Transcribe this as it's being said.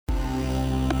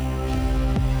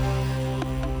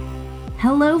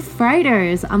Hello,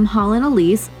 Frighters! I'm Holland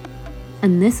Elise,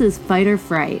 and this is Fight or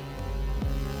Fright.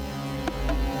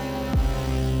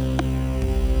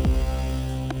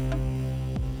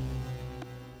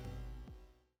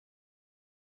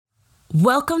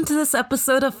 Welcome to this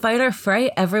episode of Fight or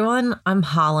Fright, everyone. I'm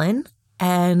Holland,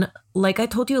 and like I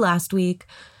told you last week,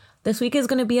 this week is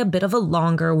going to be a bit of a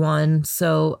longer one,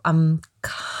 so I'm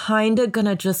kind of going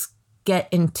to just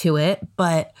get into it.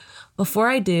 But before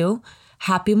I do,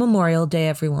 happy Memorial Day,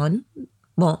 everyone.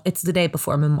 Well, it's the day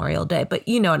before Memorial Day, but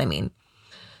you know what I mean.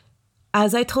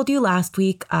 As I told you last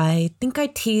week, I think I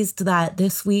teased that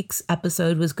this week's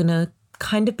episode was going to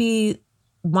kind of be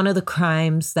one of the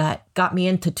crimes that got me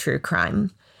into true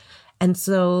crime. And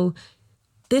so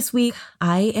this week,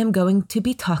 I am going to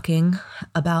be talking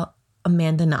about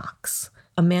Amanda Knox.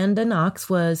 Amanda Knox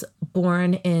was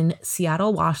born in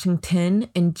Seattle, Washington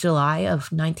in July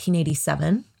of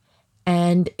 1987.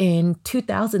 And in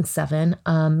 2007,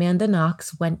 Amanda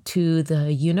Knox went to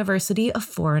the University of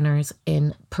Foreigners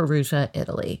in Perugia,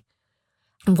 Italy.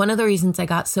 And one of the reasons I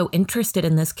got so interested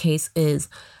in this case is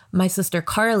my sister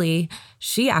Carly,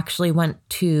 she actually went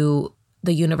to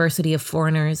the University of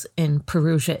Foreigners in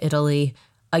Perugia, Italy,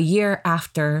 a year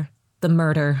after the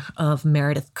murder of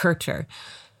Meredith Kercher.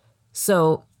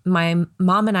 So my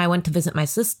mom and I went to visit my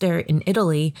sister in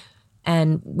Italy,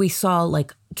 and we saw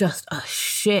like just a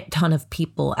shit ton of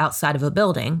people outside of a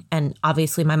building. And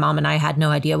obviously my mom and I had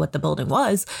no idea what the building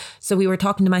was. So we were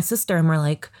talking to my sister and we're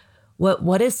like,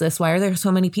 what is this? Why are there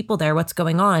so many people there? What's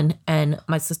going on? And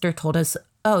my sister told us,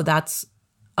 oh, that's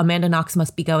Amanda Knox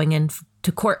must be going in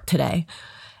to court today.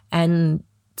 And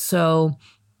so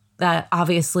that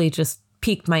obviously just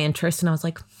piqued my interest. And I was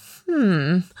like,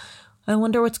 I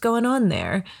wonder what's going on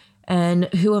there and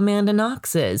who Amanda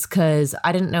Knox is, because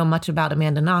I didn't know much about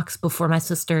Amanda Knox before my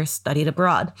sister studied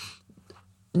abroad.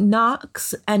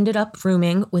 Knox ended up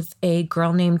rooming with a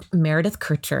girl named Meredith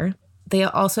Kercher. They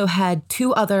also had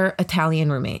two other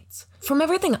Italian roommates. From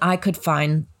everything I could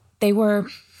find, they were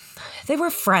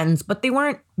friends, but they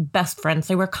weren't best friends.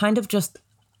 They were kind of just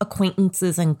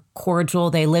acquaintances and cordial.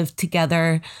 They lived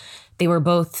together. They were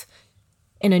both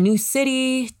in a new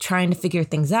city, trying to figure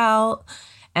things out.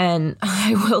 And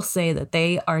I will say that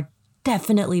they are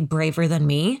definitely braver than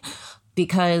me,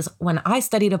 because when I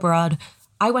studied abroad,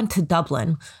 I went to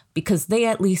Dublin because they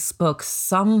at least spoke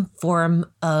some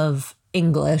form of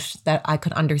English that I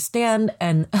could understand.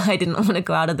 And I didn't want to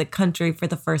go out of the country for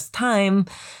the first time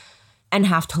and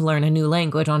have to learn a new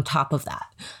language on top of that.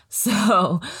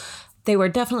 So they were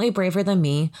definitely braver than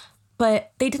me.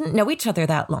 But they didn't know each other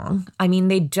that long. I mean,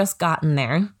 they'd just gotten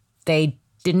there. They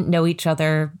didn't know each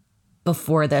other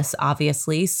before this,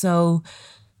 obviously. So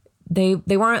they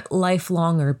weren't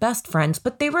lifelong or best friends,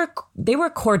 but they were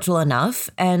cordial enough.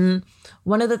 And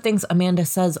one of the things Amanda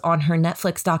says on her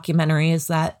Netflix documentary is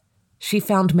that she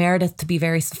found Meredith to be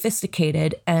very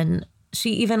sophisticated. And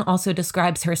she even also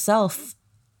describes herself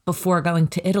before going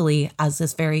to Italy as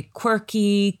this very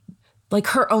quirky, like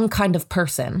her own kind of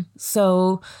person.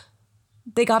 So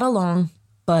they got along,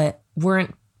 but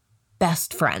weren't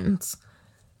best friends.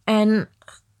 And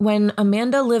when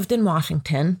Amanda lived in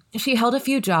Washington, she held a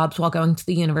few jobs while going to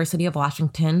the University of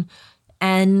Washington,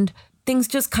 and things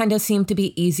just kind of seemed to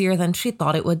be easier than she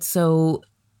thought it would. So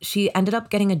she ended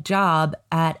up getting a job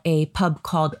at a pub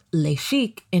called Le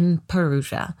Chic in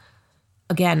Perugia.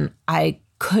 Again, I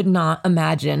could not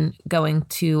imagine going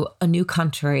to a new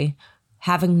country,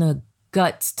 having the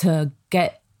guts to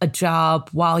get a job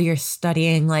while you're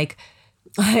studying. Like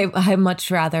I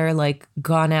much rather like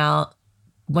gone out,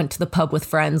 went to the pub with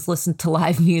friends, listened to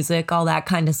live music, all that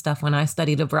kind of stuff when I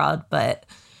studied abroad. But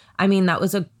I mean, that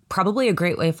was probably a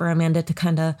great way for Amanda to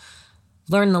kind of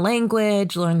learn the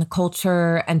language, learn the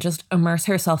culture, and just immerse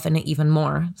herself in it even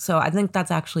more. So I think that's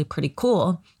actually pretty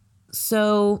cool.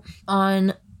 So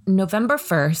on November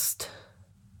 1st,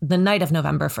 the night of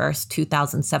November 1st,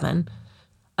 2007,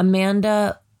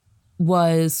 Amanda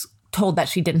was told that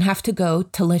she didn't have to go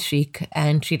to Le Chic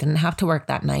and she didn't have to work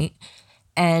that night.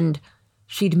 And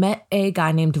she'd met a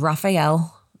guy named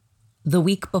Raphael the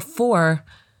week before,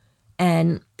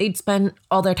 and they'd spent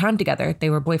all their time together. They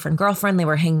were boyfriend, girlfriend. They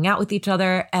were hanging out with each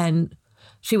other, and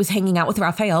she was hanging out with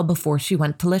Raphael before she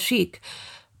went to Le Chic.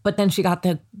 But then she got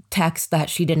the text that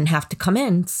she didn't have to come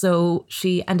in. So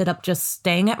she ended up just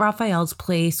staying at Raphael's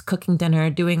place, cooking dinner,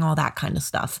 doing all that kind of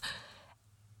stuff.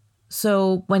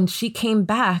 So when she came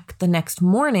back the next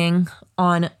morning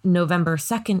on November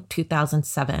 2nd,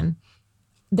 2007,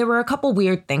 there were a couple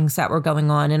weird things that were going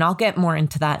on, and I'll get more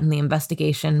into that in the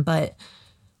investigation, but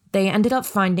they ended up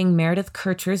finding Meredith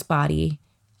Kercher's body,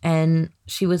 and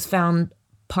she was found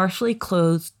partially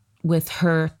clothed with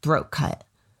her throat cut.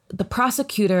 The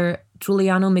prosecutor,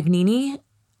 Giuliano Magnini,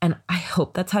 and I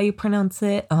hope that's how you pronounce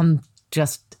it. I'm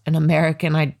just an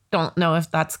American. I don't know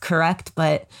if that's correct,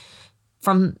 but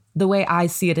from the way I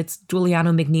see it, it's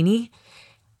Giuliano Magnini.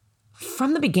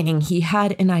 From the beginning, he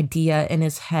had an idea in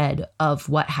his head of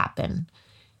what happened.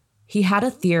 He had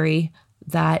a theory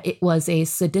that it was a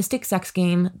sadistic sex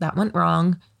game that went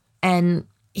wrong, and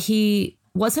he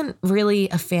wasn't really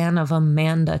a fan of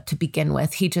Amanda to begin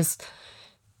with.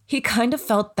 He kind of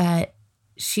felt that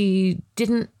she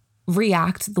didn't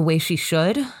react the way she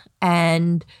should,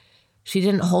 and she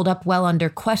didn't hold up well under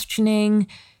questioning,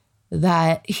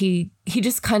 that he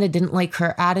just kind of didn't like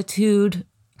her attitude.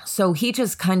 So he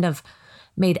just kind of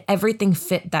made everything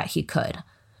fit that he could.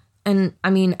 And I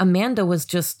mean, Amanda was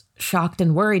just shocked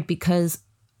and worried because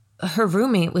her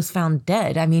roommate was found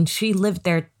dead. I mean, she lived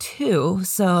there too.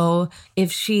 So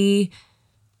if she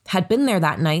had been there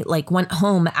that night, like went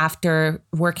home after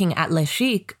working at Le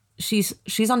Chic, she's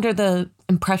under the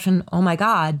impression, oh my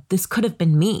God, this could have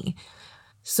been me.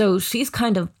 So she's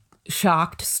kind of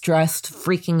shocked, stressed,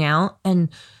 freaking out, and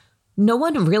no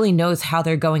one really knows how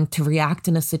they're going to react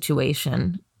in a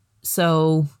situation.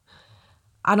 So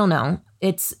I don't know.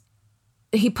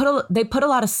 They put a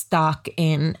lot of stock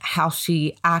in how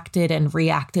she acted and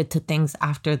reacted to things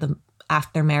after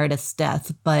Meredith's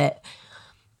death, but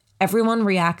everyone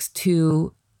reacts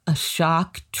to a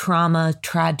shock, trauma,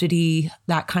 tragedy,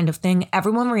 that kind of thing.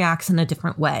 Everyone reacts in a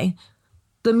different way.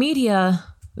 The media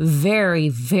very,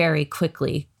 very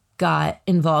quickly got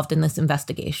involved in this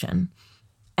investigation.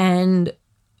 And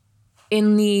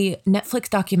in the Netflix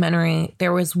documentary,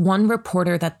 there was one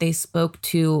reporter that they spoke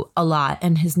to a lot,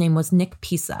 and his name was Nick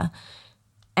Pisa.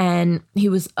 And he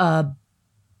was a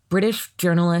British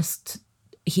journalist.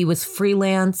 He was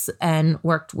freelance and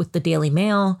worked with the Daily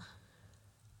Mail.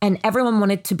 And everyone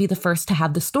wanted to be the first to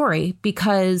have the story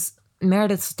because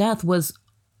Meredith's death was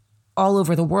all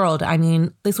over the world. I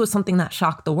mean, this was something that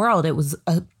shocked the world. It was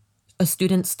a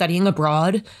student studying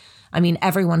abroad. I mean,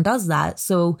 everyone does that.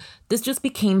 So this just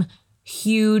became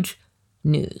huge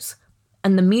news.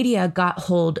 And the media got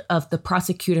hold of the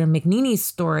prosecutor Magnini's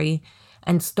story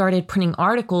and started printing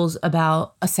articles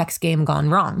about a sex game gone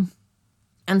wrong.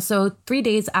 And so 3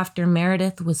 days after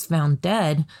Meredith was found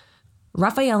dead,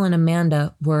 Raphael and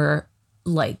Amanda were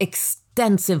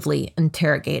extensively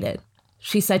interrogated.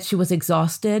 She said she was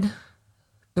exhausted,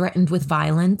 threatened with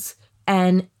violence,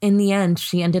 and in the end,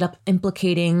 she ended up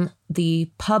implicating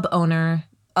the pub owner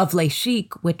of Le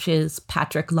Chic, which is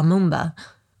Patrick Lumumba.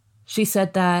 She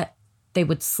said that they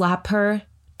would slap her,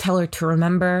 tell her to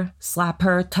remember, slap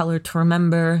her, tell her to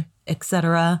remember,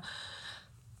 etc.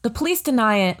 The police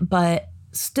deny it, but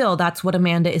still, that's what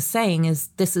Amanda is saying, is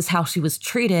this is how she was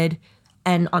treated.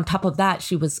 And on top of that,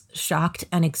 she was shocked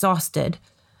and exhausted.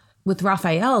 With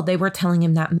Raphael, they were telling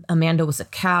him that Amanda was a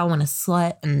cow and a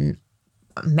slut and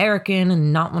American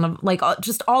and not one of,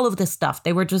 just all of this stuff.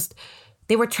 They were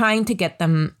trying to get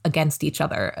them against each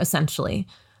other, essentially.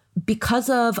 Because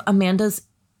of Amanda's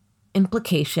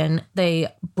implication, they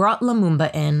brought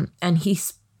Lumumba in, and he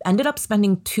ended up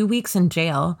spending 2 weeks in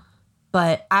jail.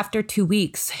 But after 2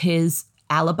 weeks, his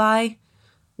alibi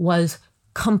was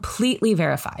completely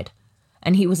verified,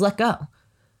 and he was let go.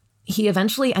 He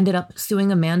eventually ended up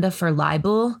suing Amanda for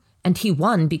libel, and he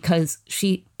won because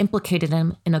she implicated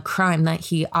him in a crime that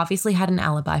he obviously had an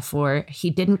alibi for. He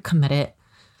didn't commit it.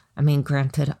 I mean,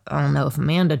 granted, I don't know if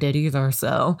Amanda did either,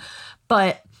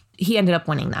 but he ended up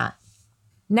winning that.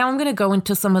 Now I'm going to go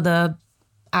into some of the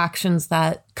actions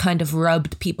that kind of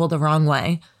rubbed people the wrong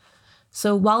way.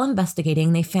 So while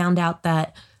investigating, they found out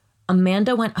that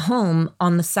Amanda went home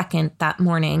on the 2nd that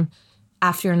morning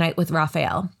after a night with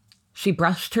Raphael. She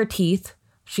brushed her teeth,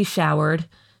 she showered,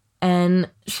 and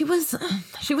she was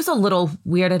a little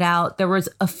weirded out. There was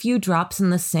a few drops in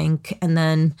the sink, and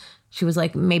then she was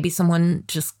like, maybe someone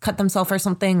just cut themselves or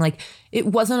something. It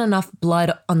wasn't enough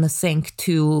blood on the sink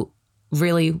to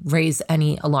really raise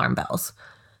any alarm bells.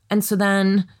 And so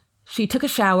then she took a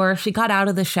shower, she got out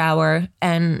of the shower,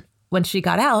 and when she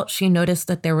got out, she noticed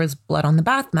that there was blood on the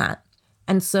bath mat.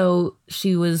 And so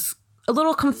she was a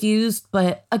little confused,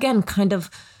 but again, kind of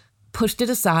pushed it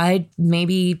aside.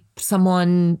 Maybe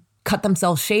someone cut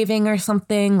themselves shaving or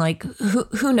something.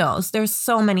 Who knows? There's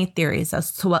so many theories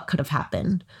as to what could have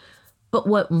happened. But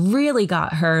what really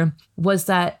got her was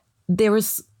that there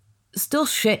was still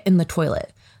shit in the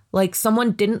toilet.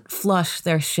 Someone didn't flush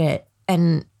their shit,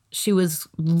 and she was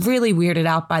really weirded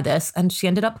out by this. And she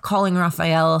ended up calling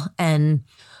Raphael, and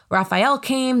Raphael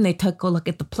came. They took a look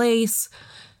at the place,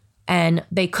 and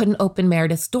they couldn't open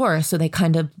Meredith's door. So they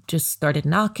kind of just started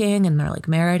knocking, and they're like,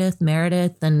 Meredith.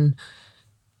 And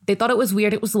they thought it was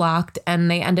weird it was locked, and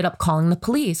they ended up calling the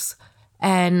police.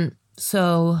 And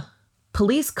so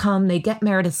police come, they get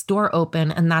Meredith's door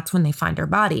open, and that's when they find her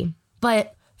body.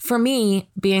 But for me,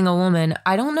 being a woman,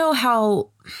 I don't know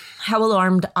how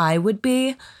alarmed I would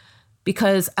be,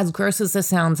 because as gross as this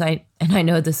sounds, I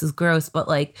know this is gross, but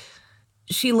like,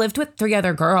 she lived with 3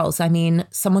 other girls. I mean,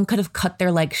 someone could have cut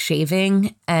their legs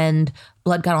shaving and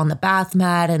blood got on the bath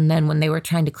mat. And then when they were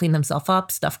trying to clean themselves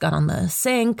up, stuff got on the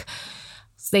sink.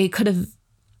 So they could have,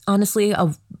 honestly,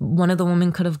 one of the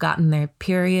women could have gotten their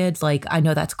periods. Like, I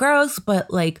know that's gross,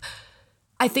 but like,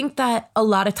 I think that a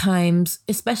lot of times,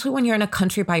 especially when you're in a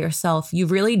country by yourself, you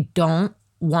really don't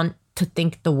want to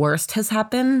think the worst has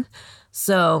happened.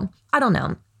 So I don't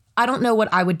know. I don't know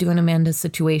what I would do in Amanda's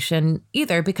situation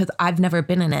either, because I've never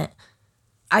been in it.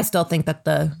 I still think that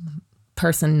the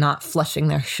person not flushing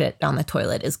their shit down the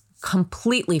toilet is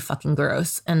completely fucking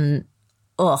gross. And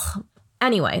ugh.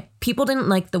 Anyway, people didn't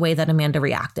like the way that Amanda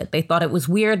reacted. They thought it was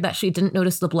weird that she didn't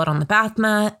notice the blood on the bath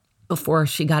mat before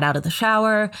she got out of the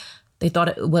shower. They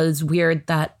thought it was weird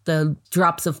that the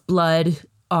drops of blood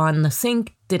on the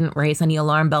sink didn't raise any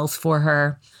alarm bells for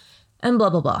her, and blah,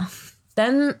 blah, blah.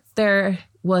 Then there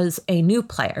was a new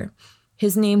player.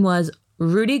 His name was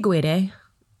Rudy Guede.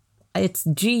 It's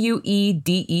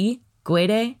Guede,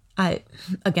 Guede. I'm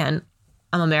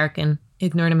American,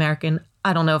 ignorant American.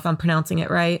 I don't know if I'm pronouncing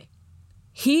it right.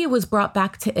 He was brought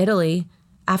back to Italy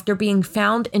after being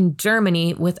found in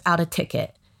Germany without a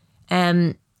ticket.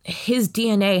 And his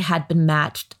DNA had been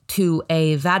matched to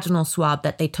a vaginal swab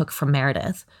that they took from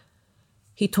Meredith.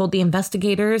 He told the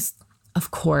investigators, of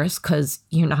course, because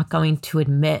you're not going to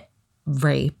admit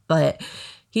rape, but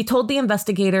he told the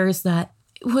investigators that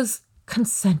it was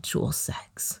consensual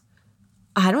sex.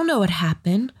 I don't know what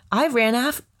happened. I ran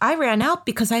out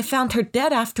because I found her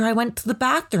dead after I went to the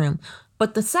bathroom,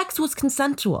 but the sex was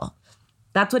consensual.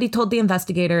 That's what he told the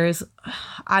investigators.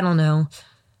 I don't know.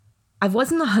 I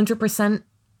wasn't 100%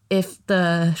 if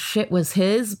the shit was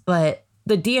his, but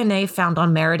the DNA found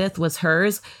on Meredith was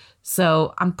hers,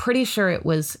 so I'm pretty sure it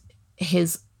was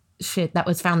his shit that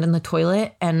was found in the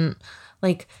toilet. And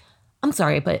like, I'm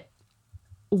sorry, but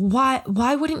why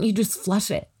wouldn't you just flush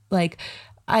it? Like,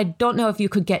 I don't know if you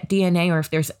could get DNA or if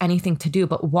there's anything to do,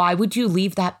 but why would you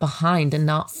leave that behind and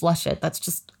not flush it? That's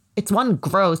just, it's one,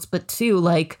 gross, but two,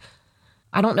 like,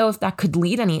 I don't know if that could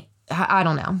lead I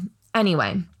don't know.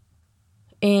 Anyway,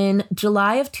 in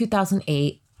July of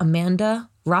 2008, Amanda,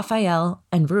 Raphael,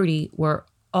 and Rudy were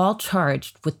all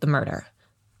charged with the murder.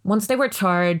 Once they were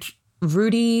charged,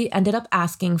 Rudy ended up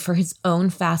asking for his own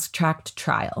fast-tracked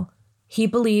trial. He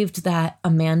believed that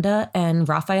Amanda and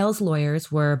Raphael's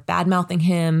lawyers were bad-mouthing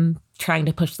him, trying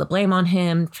to push the blame on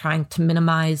him, trying to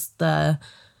minimize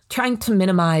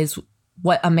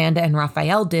what Amanda and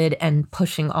Raphael did and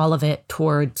pushing all of it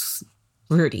towards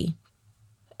Rudy.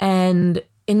 And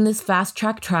in this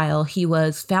fast-track trial, he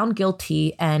was found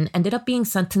guilty and ended up being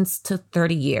sentenced to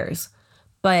 30 years.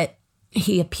 But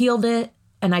he appealed it,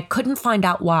 and I couldn't find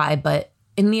out why, but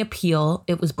in the appeal,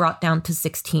 it was brought down to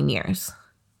 16 years.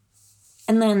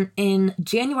 And then in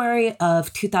January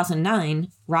of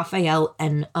 2009, Raphael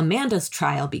and Amanda's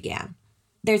trial began.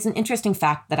 There's an interesting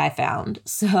fact that I found.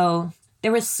 So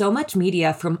there was so much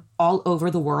media from all over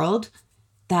the world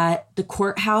that the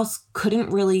courthouse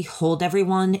couldn't really hold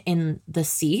everyone in the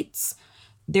seats.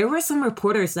 There were some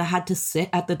reporters that had to sit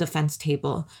at the defense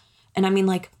table. And I mean,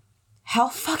 like, how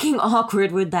fucking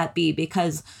awkward would that be?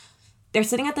 Because they're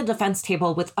sitting at the defense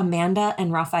table with Amanda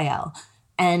and Raphael.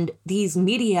 And these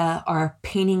media are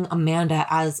painting Amanda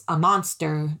as a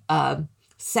monster, a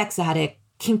sex addict,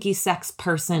 kinky sex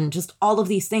person, just all of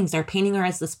these things. They're painting her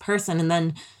as this person. And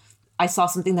then I saw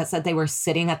something that said they were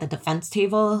sitting at the defense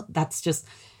table. That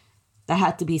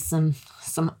had to be some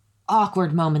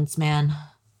awkward moments, man.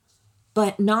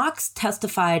 But Knox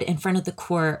testified in front of the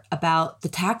court about the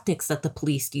tactics that the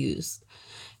police used.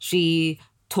 She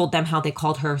told them how they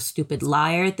called her a stupid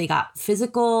liar. They got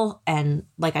physical, and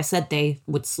like I said, they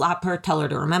would slap her, tell her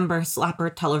to remember, slap her,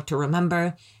 tell her to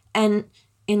remember. And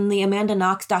in the Amanda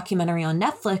Knox documentary on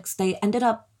Netflix,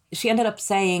 she ended up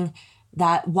saying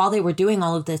that while they were doing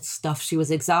all of this stuff, she was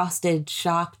exhausted,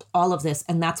 shocked, all of this.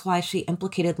 And that's why she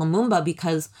implicated Lumumba,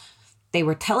 because they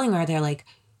were telling her, they're like,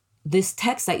 this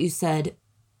text that you said,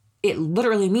 it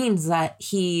literally means that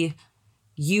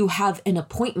you have an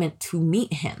appointment to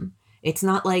meet him. It's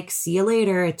not like, see you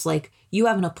later. It's like, you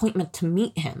have an appointment to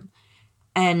meet him.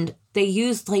 And they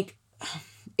used, like,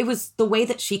 it was the way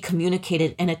that she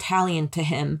communicated in Italian to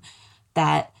him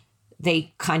that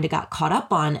they kind of got caught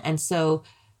up on. And so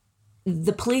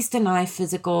the police deny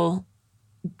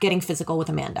getting physical with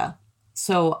Amanda.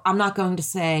 So I'm not going to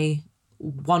say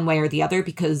one way or the other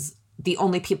because the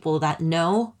only people that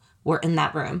know were in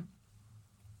that room.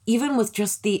 Even with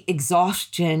just the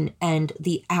exhaustion and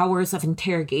the hours of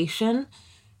interrogation,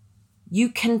 you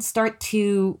can start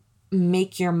to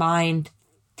make your mind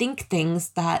think things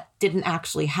that didn't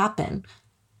actually happen.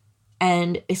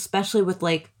 And especially with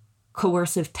like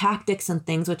coercive tactics and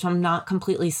things, which I'm not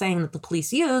completely saying that the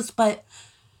police used, but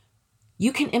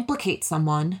you can implicate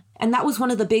someone. And that was one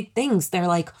of the big things. They're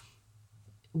like,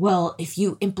 well, if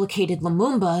you implicated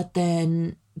Lumumba,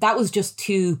 then that was just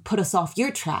to put us off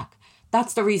your track.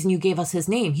 That's the reason you gave us his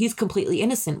name. He's completely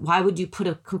innocent. Why would you put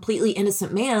a completely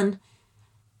innocent man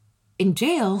in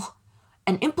jail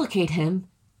and implicate him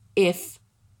if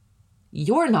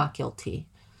you're not guilty?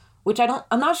 Which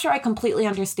I'm not sure I completely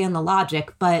understand the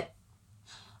logic, but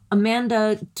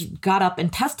Amanda got up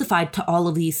and testified to all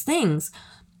of these things.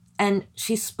 And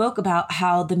she spoke about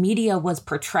how the media was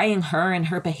portraying her and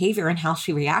her behavior and how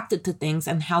she reacted to things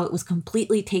and how it was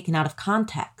completely taken out of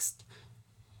context.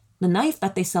 The knife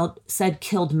that they said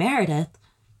killed Meredith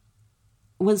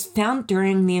was found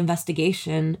during the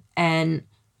investigation, and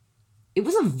it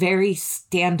was a very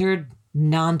standard,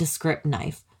 nondescript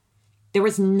knife. There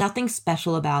was nothing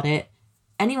special about it.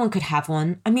 Anyone could have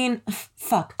one. I mean,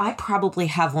 fuck, I probably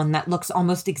have one that looks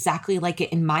almost exactly like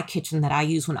it in my kitchen that I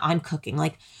use when I'm cooking.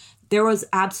 Like, there was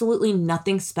absolutely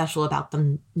nothing special about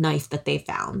the knife that they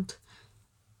found.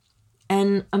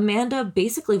 And Amanda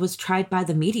basically was tried by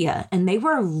the media, and they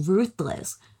were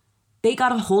ruthless. They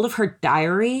got a hold of her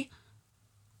diary.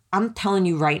 I'm telling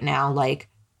you right now, like,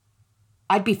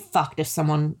 I'd be fucked if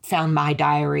someone found my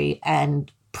diary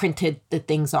and printed the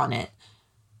things on it.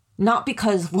 Not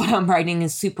because what I'm writing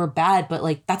is super bad, but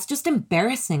like, that's just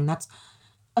embarrassing. That's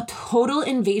a total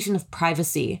invasion of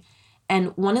privacy.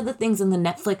 And one of the things in the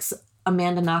Netflix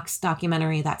Amanda Knox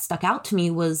documentary that stuck out to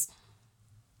me was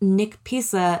Nick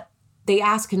Pisa. They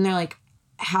ask and they're like,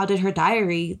 how did her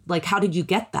diary, like, how did you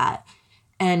get that?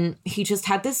 And he just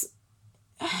had this,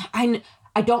 I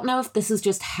don't know if this is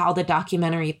just how the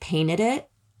documentary painted it.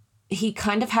 He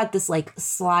kind of had this like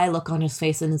sly look on his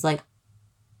face and is like,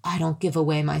 I don't give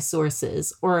away my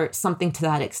sources or something to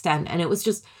that extent. And it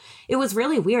was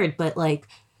really weird, but like,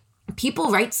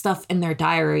 people write stuff in their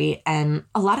diary and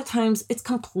a lot of times it's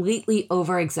completely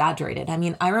over exaggerated. I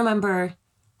mean, I remember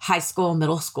high school,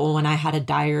 middle school when I had a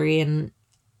diary and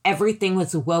everything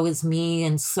was woe is me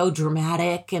and so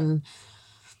dramatic, and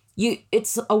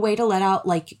it's a way to let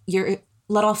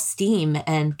off steam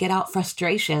and get out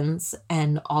frustrations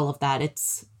and all of that.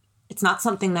 It's not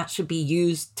something that should be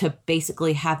used to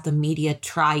basically have the media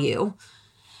try you.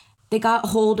 They got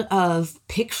hold of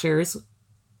pictures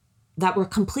that were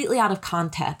completely out of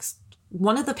context.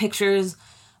 One of the pictures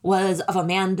was of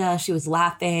Amanda. She was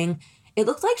laughing. It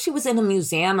looked like she was in a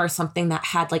museum or something that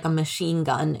had like a machine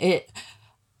gun. It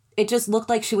just looked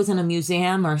like she was in a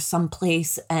museum or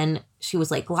someplace and she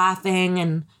was like laughing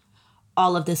and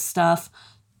all of this stuff.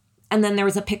 And then there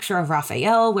was a picture of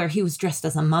Raphael where he was dressed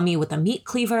as a mummy with a meat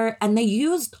cleaver. And they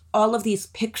used all of these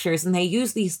pictures and they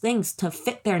used these things to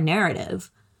fit their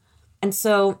narrative. And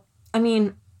so, I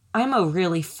mean, I'm a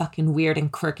really fucking weird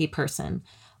and quirky person.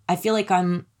 I feel like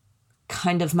I'm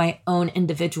kind of my own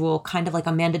individual, kind of like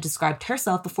Amanda described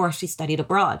herself before she studied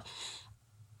abroad.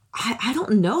 I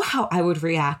don't know how I would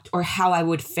react or how I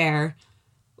would fare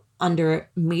under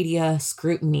media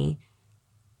scrutiny,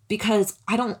 because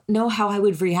I don't know how I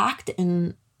would react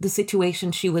in the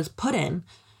situation she was put in.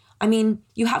 I mean,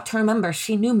 you have to remember,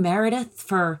 she knew Meredith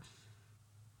for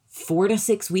 4 to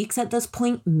 6 weeks at this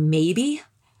point, maybe.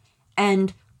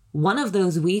 And one of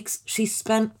those weeks, she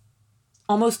spent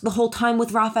almost the whole time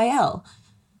with Raphael,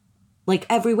 like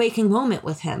every waking moment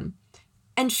with him.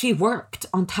 And she worked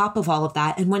on top of all of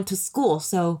that and went to school.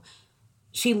 So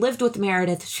she lived with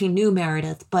Meredith. She knew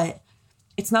Meredith, but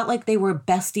it's not like they were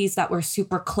besties that were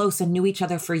super close and knew each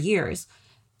other for years.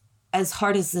 As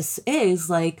hard as this is,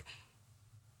 like,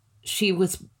 she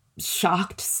was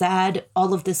shocked, sad,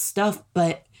 all of this stuff,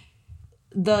 but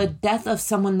the death of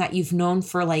someone that you've known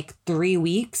for like 3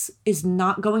 weeks is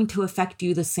not going to affect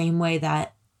you the same way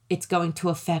that it's going to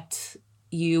affect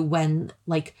you when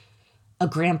like a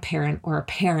grandparent or a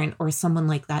parent or someone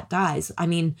like that dies. I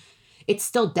mean, it's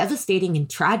still devastating and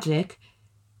tragic.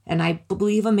 And I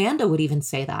believe Amanda would even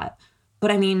say that.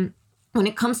 But I mean, when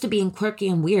it comes to being quirky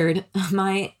and weird,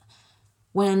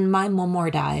 when my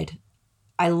Momor died,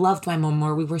 I loved my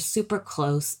Momor. We were super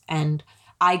close, and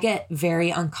I get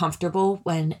very uncomfortable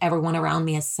when everyone around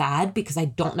me is sad because I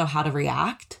don't know how to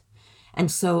react. And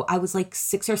so I was like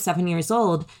 6 or 7 years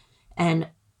old. And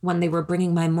when they were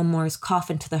bringing my Momor's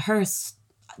coffin to the hearse,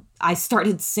 I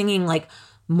started singing like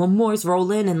Momo's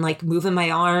rolling and like moving my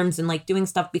arms and like doing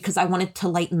stuff because I wanted to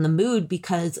lighten the mood,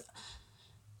 because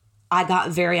I got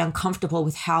very uncomfortable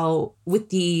with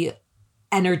the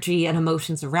energy and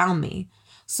emotions around me.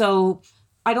 So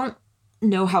I don't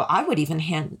know how I would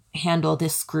even handle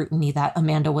this scrutiny that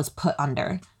Amanda was put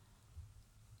under.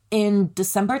 In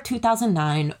December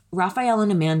 2009, Rafael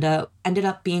and Amanda ended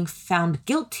up being found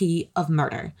guilty of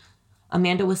murder.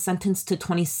 Amanda was sentenced to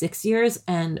 26 years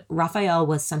and Rafael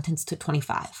was sentenced to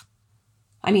 25.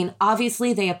 I mean,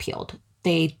 obviously they appealed.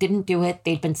 They didn't do it.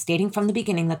 They'd been stating from the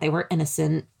beginning that they were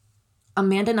innocent.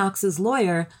 Amanda Knox's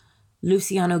lawyer,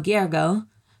 Luciano Giergo,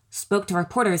 spoke to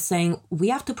reporters saying, "We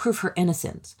have to prove her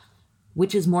innocence,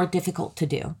 which is more difficult to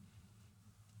do."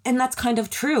 And that's kind of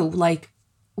true. Like,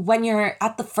 when you're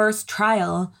at the first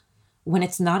trial, when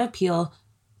it's not appeal,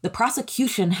 the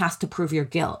prosecution has to prove your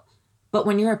guilt. But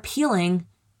when you're appealing,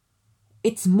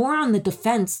 it's more on the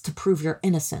defense to prove your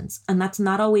innocence, and that's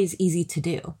not always easy to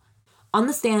do. On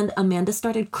the stand, Amanda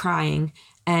started crying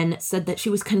and said that she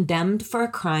was condemned for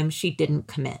a crime she didn't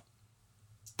commit.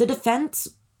 The defense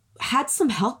had some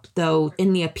help, though,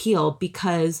 in the appeal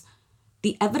because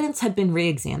the evidence had been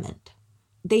re-examined.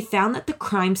 They found that the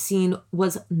crime scene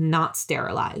was not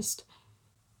sterilized.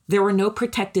 There were no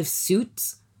protective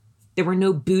suits. There were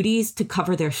no booties to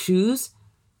cover their shoes.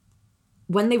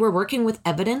 When they were working with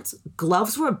evidence,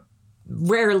 gloves were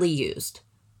rarely used.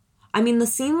 I mean, the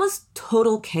scene was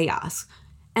total chaos.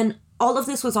 And all of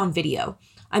this was on video.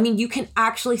 I mean, you can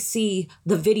actually see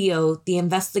the video the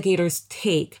investigators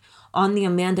take on the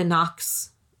Amanda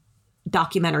Knox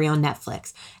documentary on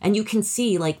Netflix. And you can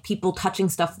see like people touching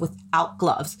stuff without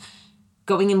gloves,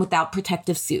 going in without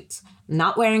protective suits,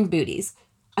 not wearing booties.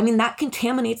 I mean, that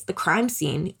contaminates the crime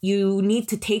scene. You need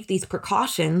to take these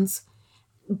precautions.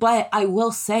 But I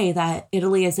will say that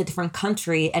Italy is a different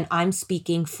country, and I'm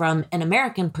speaking from an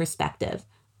American perspective.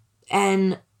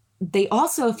 And they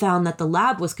also found that the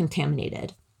lab was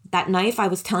contaminated. That knife I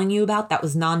was telling you about that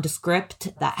was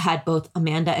nondescript, that had both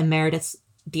Amanda and Meredith's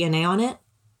DNA on it,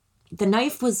 the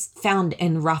knife was found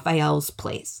in Rafael's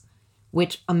place,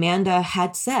 which Amanda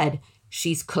had said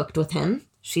she's cooked with him,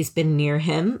 she's been near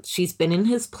him, she's been in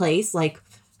his place. Like,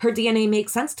 her DNA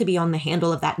makes sense to be on the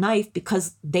handle of that knife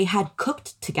because they had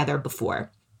cooked together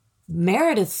before.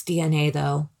 Meredith's DNA,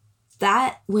 though,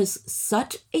 that was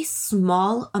such a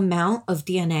small amount of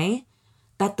DNA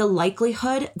that the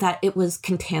likelihood that it was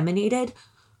contaminated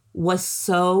was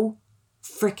so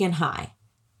freaking high.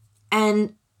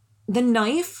 And the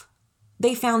knife,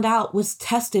 they found out, was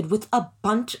tested with a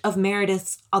bunch of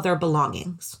Meredith's other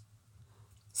belongings.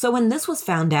 So when this was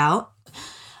found out,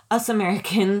 us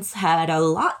Americans had a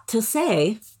lot to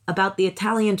say about the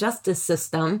Italian justice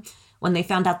system when they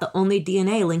found out the only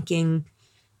DNA linking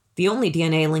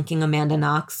Amanda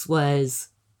Knox was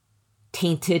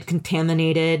tainted,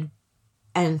 contaminated,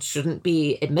 and shouldn't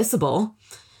be admissible.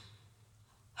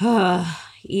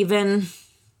 Even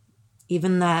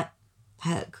that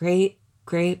great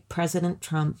President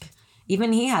Trump,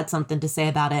 even he had something to say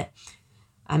about it.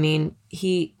 I mean,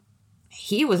 he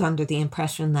was under the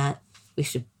impression that we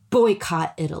should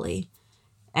boycott Italy.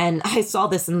 And I saw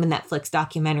this in the Netflix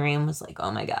documentary and was like, oh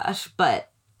my gosh.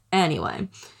 But anyway,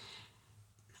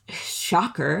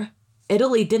 shocker,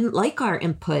 Italy didn't like our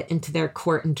input into their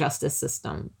court and justice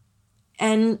system.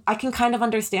 And I can kind of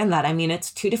understand that. I mean,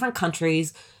 it's two different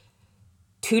countries,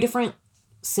 two different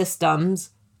systems,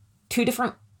 two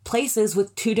different places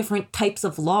with two different types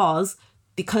of laws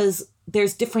because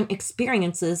there's different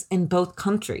experiences in both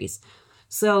countries.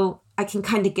 So I can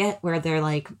kind of get where they're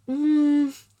like,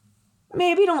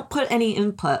 maybe don't put any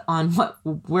input on what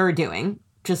we're doing.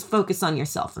 Just focus on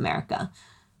yourself, America.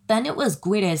 Then it was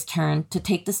Guide's turn to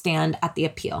take the stand at the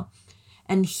appeal.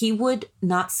 And he would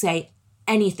not say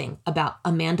anything about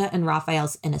Amanda and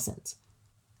Rafael's innocence.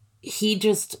 He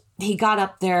got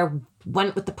up there,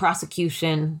 went with the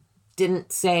prosecution,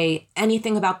 didn't say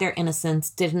anything about their innocence,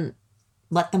 didn't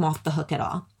let them off the hook at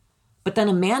all. But then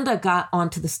Amanda got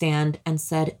onto the stand and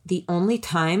said the only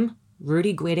time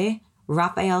Rudy Guide,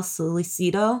 Rafael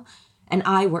Solicido, and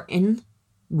I were in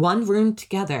one room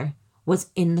together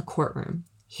was in the courtroom.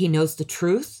 He knows the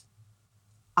truth.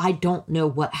 I don't know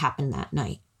what happened that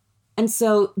night. And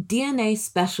so DNA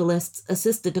specialists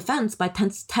assist the defense by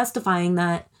testifying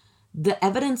that the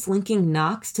evidence linking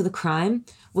Knox to the crime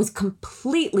was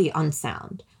completely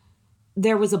unsound.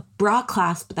 There was a bra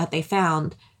clasp that they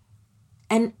found,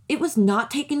 and it was not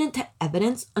taken into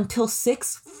evidence until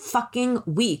 6 fucking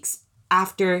weeks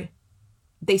after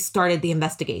they started the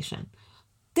investigation.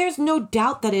 There's no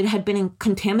doubt that it had been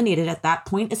contaminated at that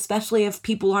point, especially if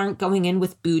people aren't going in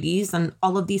with booties and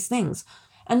all of these things.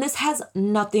 And this has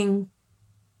nothing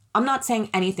I'm not saying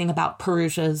anything about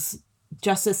Perugia's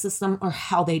justice system or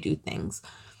how they do things.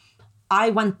 I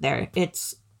went there.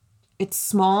 It's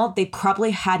small. They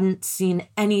probably hadn't seen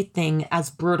anything as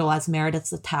brutal as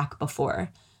Meredith's attack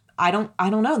before. I don't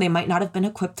know. They might not have been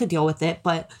equipped to deal with it,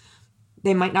 but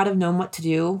they might not have known what to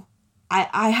do.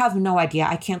 I have no idea.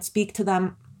 I can't speak to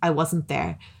them. I wasn't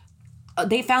there.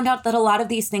 They found out that a lot of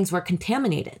these things were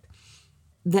contaminated.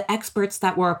 The experts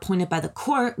that were appointed by the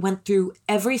court went through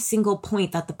every single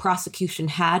point that the prosecution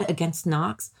had against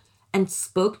Knox and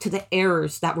spoke to the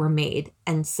errors that were made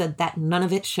and said that none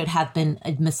of it should have been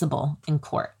admissible in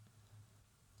court.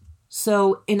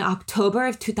 So in October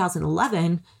of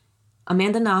 2011,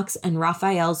 Amanda Knox and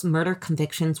Raphael's murder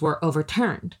convictions were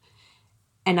overturned.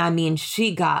 And I mean,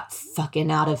 she got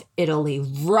fucking out of Italy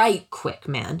right quick,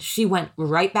 man. She went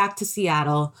right back to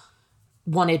Seattle,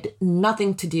 wanted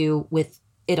nothing to do with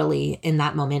Italy in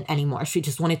that moment anymore. She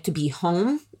just wanted to be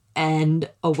home and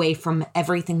away from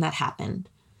everything that happened.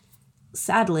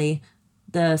 Sadly,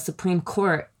 the Supreme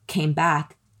Court came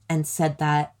back and said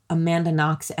that Amanda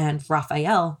Knox and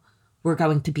Raphael were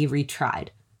going to be retried.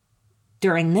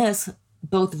 During this,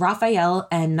 both Raphael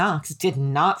and Knox did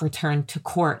not return to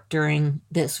court during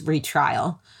this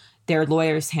retrial. Their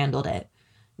lawyers handled it.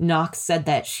 Knox said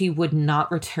that she would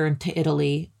not return to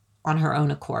Italy on her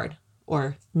own accord,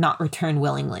 or not return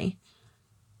willingly.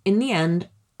 In the end,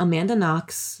 Amanda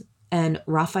Knox and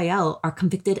Raphael are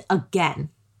convicted again.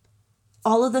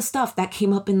 All of the stuff that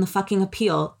came up in the fucking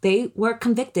appeal, they were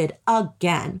convicted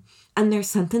again. And their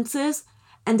sentences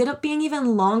ended up being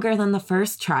even longer than the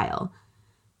first trial.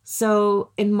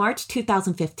 So in March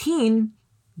 2015,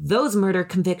 those murder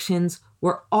convictions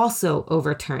were also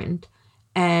overturned,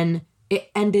 and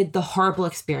it ended the horrible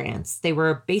experience. They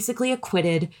were basically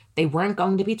acquitted. They weren't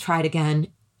going to be tried again.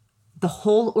 The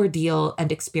whole ordeal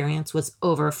and experience was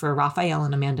over for Raphael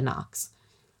and Amanda Knox.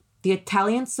 The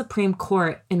Italian Supreme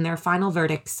Court, in their final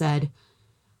verdict, said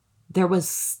there was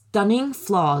stunning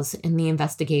flaws in the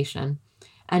investigation,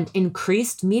 and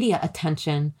increased media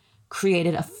attention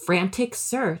created a frantic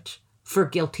search for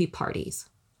guilty parties.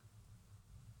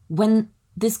 When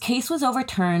this case was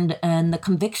overturned and the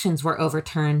convictions were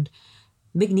overturned,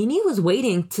 Mignini was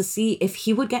waiting to see if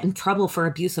he would get in trouble for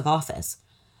abuse of office.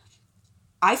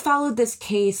 I followed this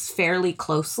case fairly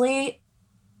closely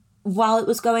while it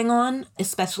was going on,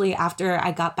 especially after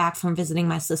I got back from visiting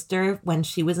my sister when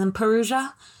she was in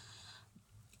Perugia.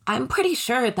 I'm pretty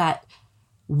sure that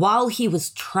while he was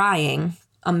trying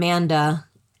Amanda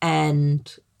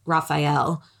and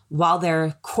Raphael, while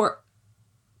their court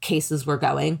cases were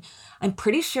going, I'm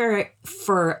pretty sure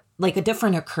for like a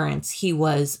different occurrence, he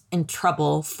was in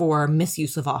trouble for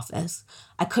misuse of office.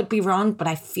 I could be wrong, but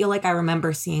I feel like I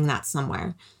remember seeing that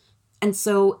somewhere. And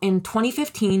so in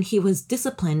 2015, he was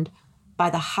disciplined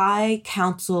by the High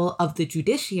Council of the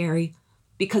Judiciary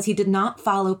because he did not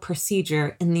follow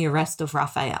procedure in the arrest of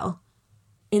Raphael.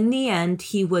 In the end,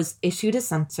 he was issued a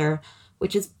censure,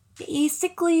 which is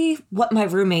basically what my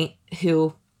roommate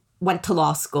who went to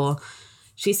law school,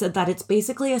 she said that it's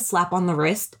basically a slap on the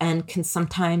wrist and can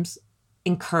sometimes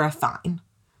incur a fine.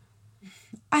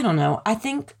 I don't know. I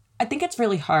think it's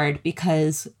really hard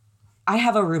because I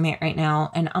have a roommate right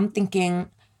now and I'm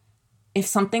thinking if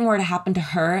something were to happen to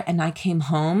her and I came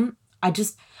home, I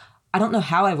don't know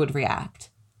how I would react.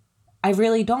 I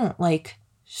really don't. Like,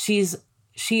 she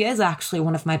is actually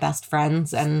one of my best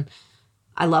friends and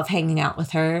I love hanging out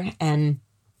with her. And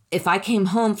if I came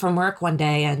home from work one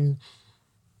day and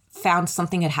found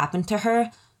something had happened to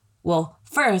her, well,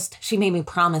 first, she made me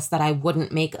promise that I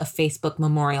wouldn't make a Facebook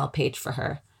memorial page for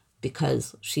her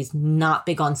because she's not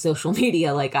big on social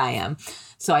media like I am.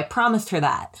 So I promised her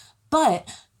that. But,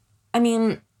 I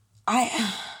mean,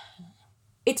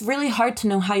 it's really hard to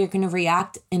know how you're going to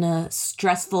react in a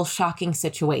stressful, shocking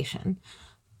situation.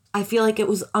 I feel like it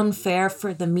was unfair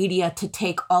for the media to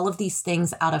take all of these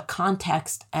things out of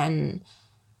context and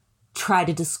try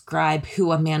to describe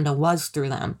who Amanda was through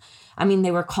them. I mean,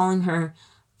 they were calling her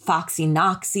Foxy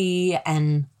Knoxy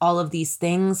and all of these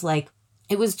things. Like,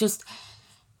 it was just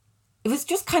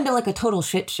kind of like a total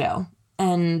shit show.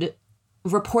 And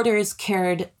reporters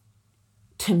cared,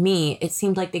 to me, it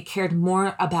seemed like they cared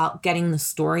more about getting the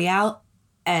story out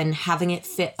and having it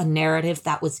fit a narrative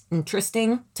that was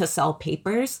interesting to sell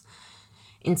papers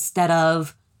instead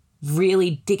of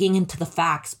really digging into the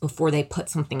facts before they put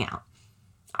something out.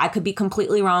 I could be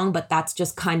completely wrong, but that's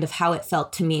just kind of how it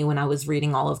felt to me when I was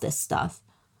reading all of this stuff.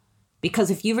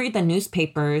 Because if you read the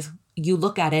newspapers, you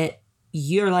look at it,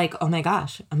 you're like, oh my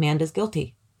gosh, Amanda's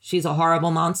guilty. She's a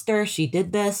horrible monster. She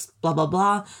did this, blah, blah,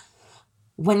 blah.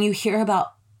 When you hear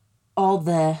about all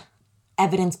the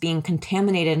evidence being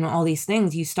contaminated and all these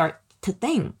things, you start to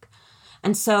think.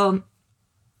 And so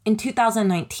in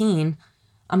 2019,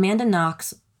 Amanda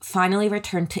Knox finally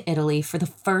returned to Italy for the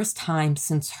first time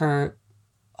since her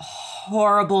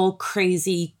horrible,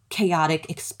 crazy, chaotic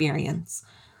experience.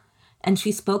 And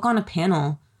she spoke on a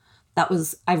panel that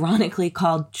was ironically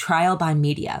called Trial by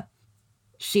Media.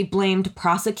 She blamed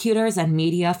prosecutors and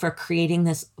media for creating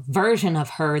this version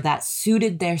of her that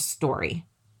suited their story,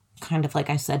 kind of like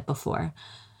I said before.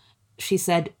 She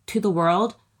said, "To the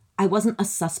world, I wasn't a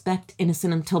suspect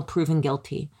innocent until proven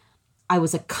guilty. I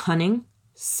was a cunning,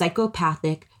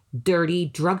 psychopathic, dirty,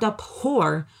 drugged-up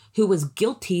whore who was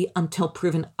guilty until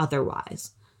proven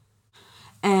otherwise."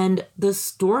 And the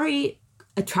story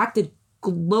attracted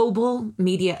global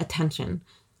media attention,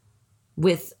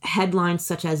 with headlines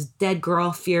such as "Dead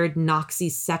Girl Feared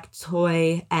Knoxie's Sex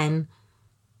Toy" and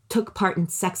 "Took Part in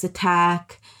Sex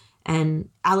Attack" and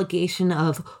allegation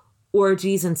of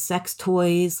orgies and sex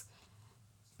toys.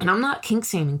 And I'm not kink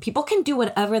shaming. People can do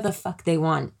whatever the fuck they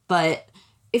want. But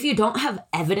if you don't have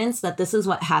evidence that this is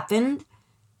what happened,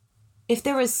 if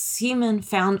there was semen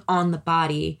found on the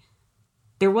body,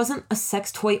 there wasn't a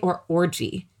sex toy or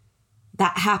orgy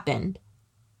that happened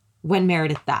when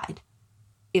Meredith died.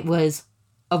 It was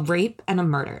a rape and a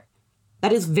murder.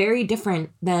 That is very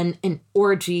different than an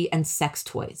orgy and sex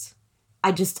toys.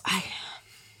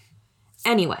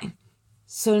 Anyway,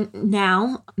 so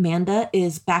now Amanda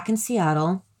is back in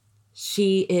Seattle.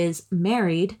 She is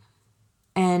married,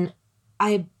 and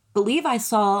I believe I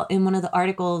saw in one of the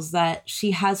articles that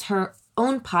she has her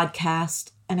own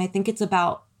podcast, and I think it's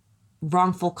about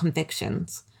wrongful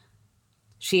convictions.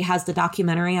 She has the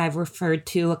documentary I've referred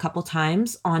to a couple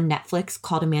times on Netflix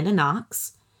called Amanda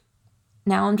Knox.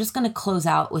 Now I'm just going to close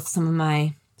out with some of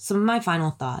my final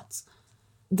thoughts.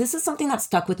 This is something that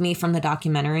stuck with me from the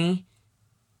documentary.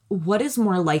 What is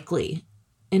more likely,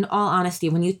 in all honesty,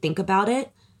 when you think about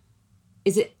it,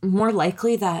 is it more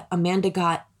likely that Amanda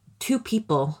got two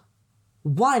people,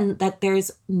 one that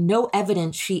there's no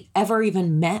evidence she ever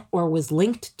even met or was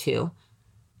linked to,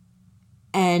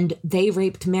 and they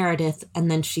raped Meredith and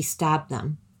then she stabbed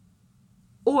them?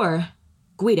 Or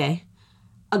Guide,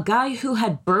 a guy who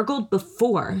had burgled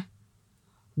before,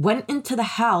 went into the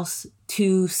house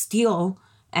to steal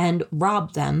and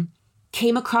rob them,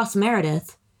 came across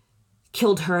Meredith,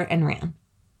 killed her, and ran.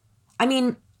 I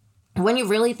mean, when you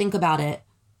really think about it,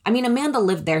 Amanda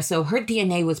lived there, so her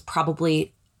DNA was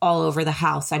probably all over the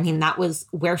house. That was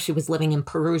where she was living in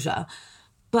Perugia.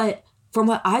 But from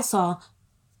what I saw,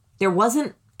 there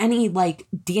wasn't any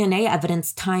DNA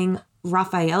evidence tying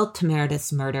Raphael to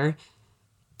Meredith's murder.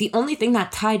 The only thing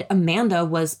that tied Amanda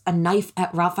was a knife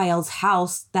at Raphael's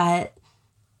house that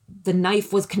the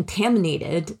knife was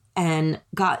contaminated and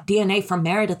got DNA from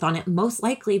Meredith on it, most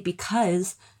likely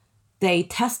because they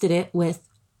tested it with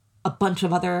a bunch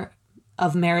of other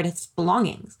of Meredith's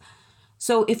belongings.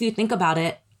 So if you think about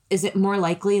it, is it more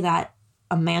likely that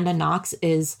Amanda Knox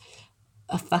is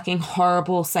a fucking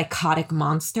horrible psychotic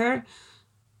monster?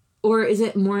 Or is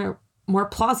it more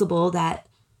plausible that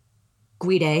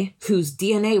Guide, whose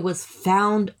DNA was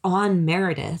found on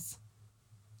Meredith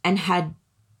and had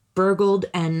burgled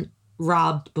and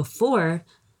robbed before,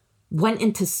 went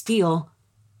in to steal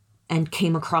and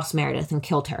came across Meredith and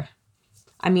killed her?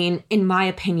 In my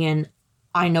opinion,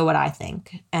 I know what I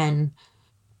think. And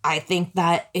I think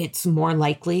that it's more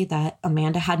likely that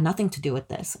Amanda had nothing to do with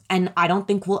this. And I don't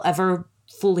think we'll ever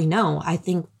fully know. I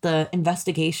think the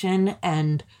investigation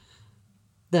and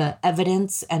the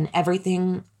evidence and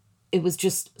everything, it was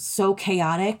just so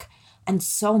chaotic and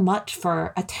so much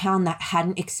for a town that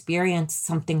hadn't experienced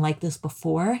something like this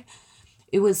before.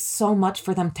 It was so much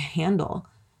for them to handle.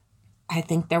 I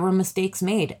think there were mistakes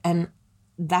made. And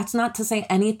that's not to say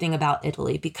anything about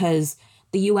Italy, because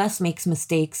the US makes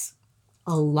mistakes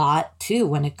a lot too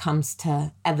when it comes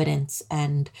to evidence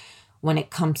and when it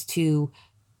comes to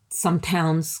some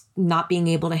towns not being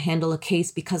able to handle a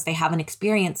case because they haven't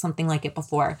experienced something like it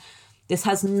before. This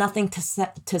has nothing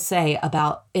to say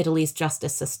about Italy's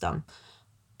justice system,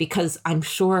 because I'm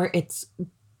sure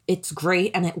it's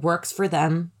great and it works for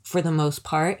them for the most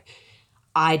part.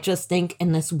 I just think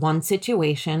in this one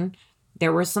situation,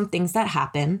 there were some things that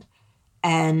happened,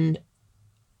 and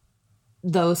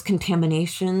those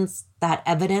contaminations, that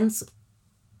evidence,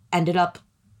 ended up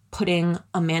putting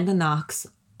Amanda Knox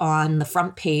on the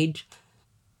front page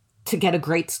to get a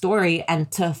great story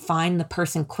and to find the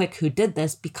person quick who did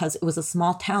this, because it was a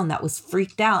small town that was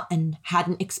freaked out and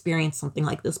hadn't experienced something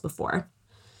like this before.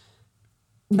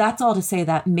 That's all to say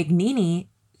that Mignini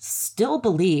still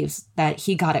believes that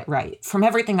he got it right from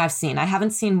everything I've seen. I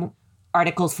haven't seen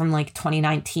articles from like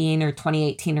 2019 or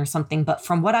 2018 or something, but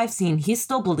from what I've seen, he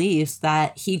still believes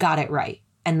that he got it right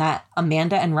and that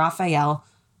Amanda and Rafael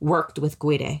worked with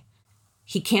Guide.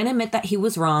 He can't admit that he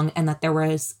was wrong and that there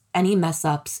was any mess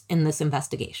ups in this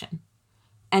investigation.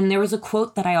 And there was a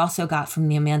quote that I also got from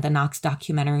the Amanda Knox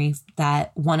documentary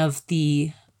that one of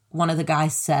the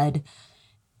guys said.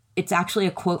 It's actually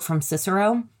a quote from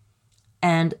Cicero.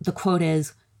 And the quote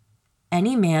is,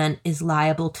 "Any man is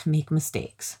liable to make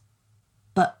mistakes,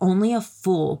 but only a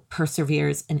fool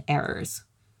perseveres in errors."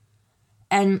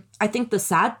 And I think the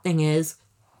sad thing is,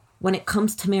 when it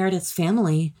comes to Meredith's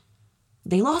family,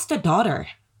 they lost a daughter.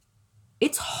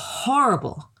 It's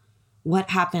horrible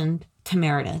what happened to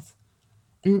Meredith.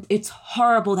 And it's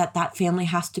horrible that that family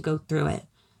has to go through it.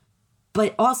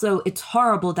 But also, it's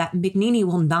horrible that McNeely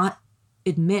will not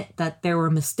admit that there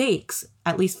were mistakes.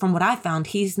 At least from what I found,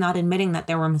 he's not admitting that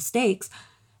there were mistakes.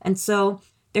 And so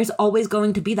there's always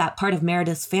going to be that part of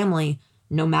Meredith's family,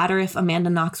 no matter if Amanda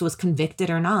Knox was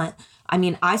convicted or not. I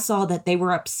mean, I saw that they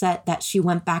were upset that she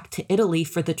went back to Italy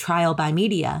for the trial by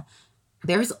media.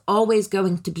 There's always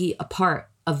going to be a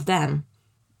part of them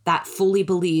that fully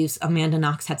believes Amanda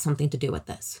Knox had something to do with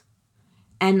this.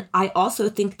 And I also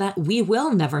think that we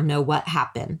will never know what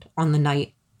happened on the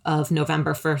night of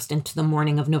November 1st into the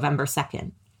morning of November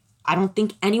 2nd. I don't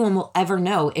think anyone will ever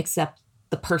know except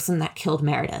the person that killed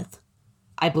Meredith.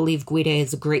 I believe Guide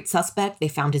is a great suspect. They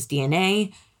found his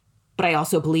DNA. But I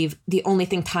also believe the only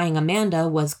thing tying Amanda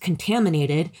was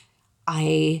contaminated.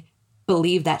 I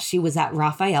believe that she was at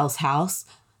Rafael's house.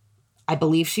 I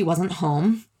believe she wasn't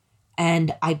home.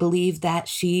 And I believe that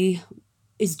she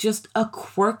is just a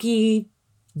quirky,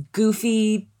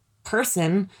 goofy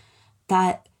person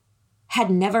that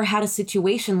had never had a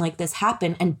situation like this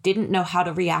happen and didn't know how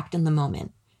to react in the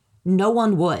moment. No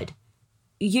one would.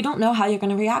 You don't know how you're going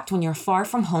to react when you're far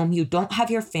from home. You don't have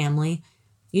your family.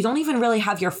 You don't even really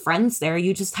have your friends there.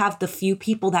 You just have the few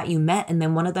people that you met and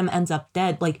then one of them ends up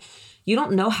dead. Like, you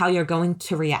don't know how you're going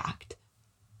to react.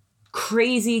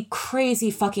 Crazy, crazy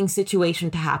fucking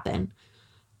situation to happen.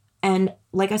 And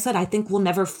like I said, I think we'll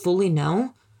never fully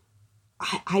know.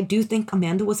 I do think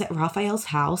Amanda was at Rafael's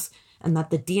house and that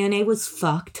the DNA was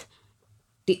fucked.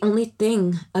 The only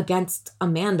thing against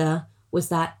Amanda was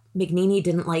that McNeely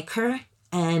didn't like her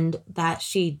and that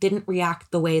she didn't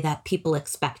react the way that people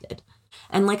expected.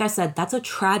 And like I said, that's a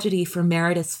tragedy for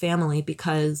Meredith's family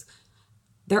because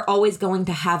they're always going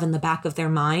to have in the back of their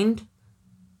mind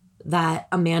that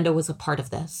Amanda was a part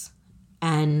of this.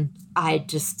 And I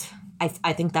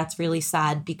think that's really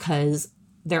sad because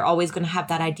they're always going to have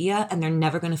that idea and they're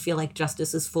never going to feel like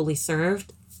justice is fully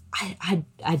served.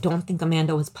 I don't think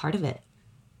Amanda was part of it.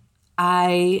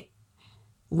 I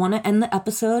want to end the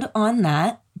episode on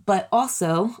that, but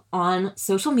also on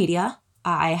social media,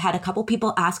 I had a couple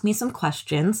people ask me some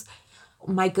questions.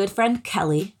 My good friend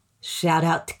Kelly, shout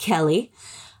out to Kelly,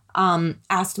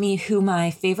 asked me who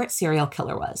my favorite serial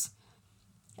killer was.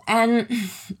 And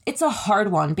it's a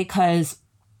hard one because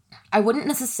I wouldn't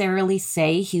necessarily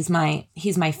say he's my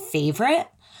favorite,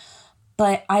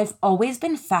 but I've always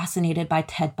been fascinated by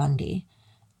Ted Bundy.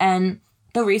 And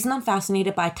the reason I'm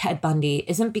fascinated by Ted Bundy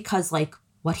isn't because like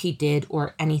what he did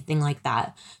or anything like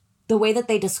that. The way that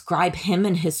they describe him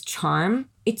and his charm,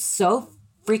 it's so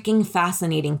freaking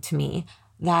fascinating to me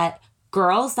that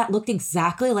girls that looked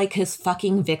exactly like his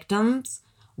fucking victims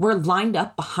were lined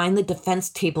up behind the defense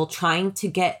table trying to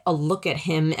get a look at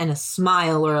him and a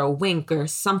smile or a wink or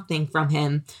something from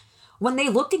him when they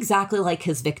looked exactly like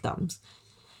his victims.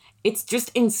 It's just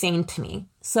insane to me.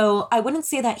 So I wouldn't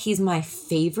say that he's my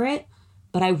favorite,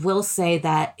 but I will say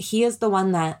that he is the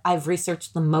one that I've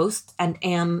researched the most and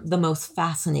am the most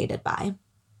fascinated by.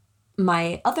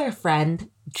 My other friend,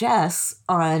 Jess,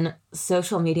 on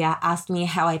social media asked me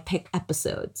how I pick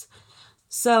episodes.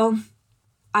 So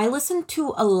I listen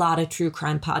to a lot of true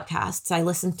crime podcasts. I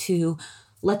listen to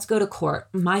Let's Go to Court,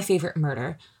 My Favorite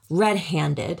Murder, Red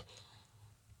Handed,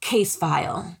 Case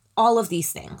File, all of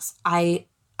these things. I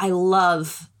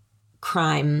love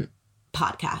crime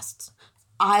podcasts.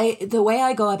 The way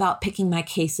I go about picking my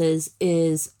cases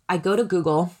is I go to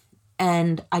Google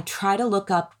and I try to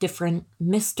look up different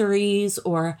mysteries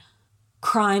or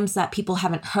crimes that people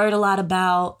haven't heard a lot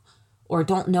about or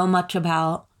don't know much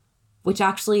about, which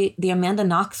actually the Amanda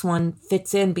Knox one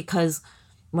fits in because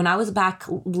when I was back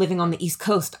living on the East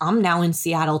Coast, I'm now in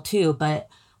Seattle too, but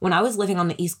when I was living on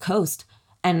the East Coast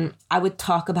and I would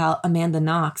talk about Amanda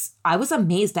Knox, I was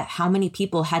amazed at how many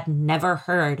people had never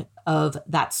heard of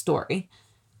that story.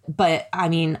 But I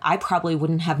mean, I probably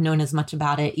wouldn't have known as much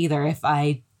about it either if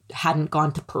I hadn't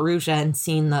gone to Perugia and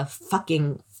seen the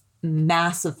fucking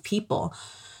mass of people.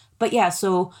 But yeah,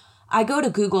 so I go to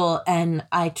Google and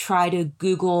I try to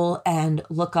Google and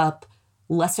look up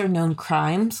lesser known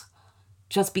crimes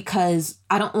just because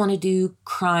I don't want to do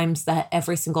crimes that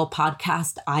every single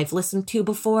podcast I've listened to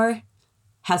before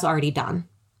has already done.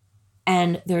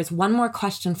 And there's one more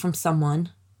question from someone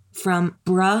from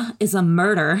Bruh is a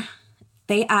Murder.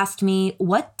 They asked me,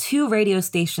 what 2 radio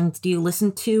stations do you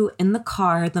listen to in the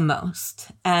car the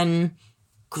most? And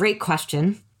great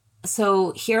question.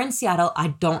 So here in Seattle, I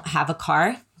don't have a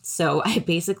car. So I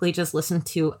basically just listen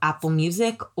to Apple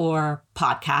Music or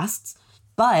podcasts.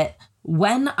 But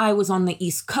when I was on the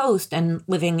East Coast and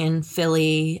living in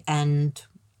Philly and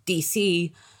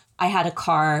DC, I had a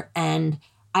car and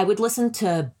I would listen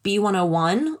to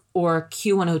B101 or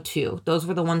Q102. Those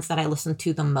were the ones that I listened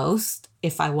to the most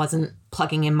if I wasn't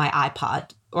plugging in my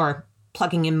iPod or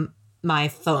plugging in my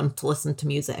phone to listen to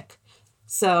music.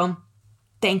 So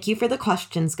thank you for the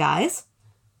questions, guys.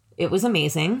 It was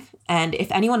amazing. And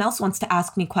if anyone else wants to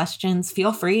ask me questions,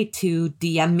 feel free to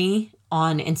DM me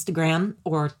on Instagram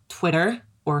or Twitter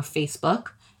or Facebook.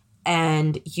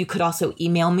 And you could also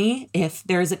email me. If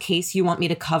there's a case you want me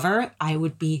to cover, I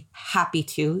would be happy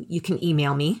to. You can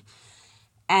email me.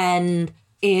 And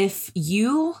if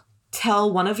you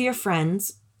tell one of your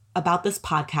friends about this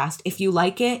podcast, if you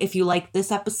like it, if you like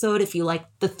this episode, if you like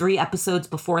the 3 episodes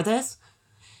before this,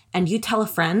 and you tell a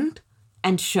friend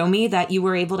and show me that you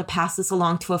were able to pass this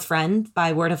along to a friend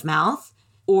by word of mouth,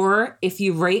 or if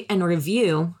you rate and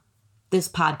review this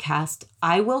podcast,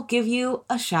 I will give you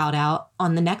a shout out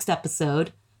on the next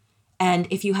episode. And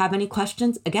if you have any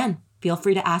questions, again, feel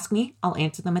free to ask me. I'll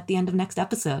answer them at the end of next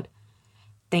episode.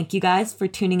 Thank you guys for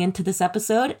tuning into this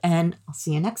episode, and I'll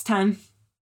see you next time.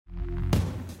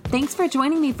 Thanks for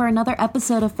joining me for another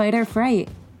episode of Fight or Fright.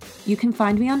 You can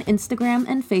find me on Instagram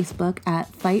and Facebook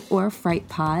at Fight or Fright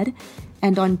Pod,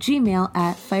 and on Gmail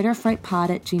at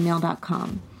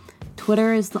fightorfrightpod@gmail.com.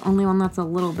 Twitter is the only one that's a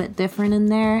little bit different in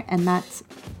there, and that's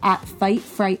at Fight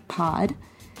Fright Pod.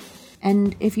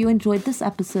 And if you enjoyed this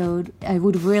episode, I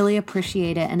would really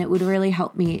appreciate it, and it would really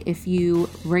help me if you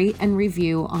rate and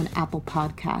review on Apple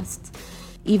Podcasts.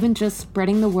 Even just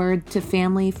spreading the word to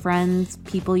family, friends,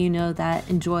 people you know that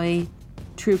enjoy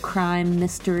true crime,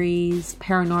 mysteries,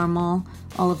 paranormal,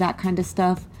 all of that kind of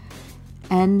stuff.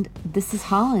 And this is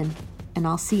Holland, and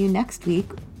I'll see you next week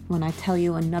when I tell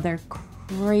you another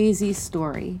crazy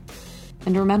story.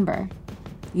 And remember,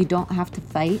 you don't have to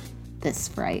fight this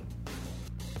fright.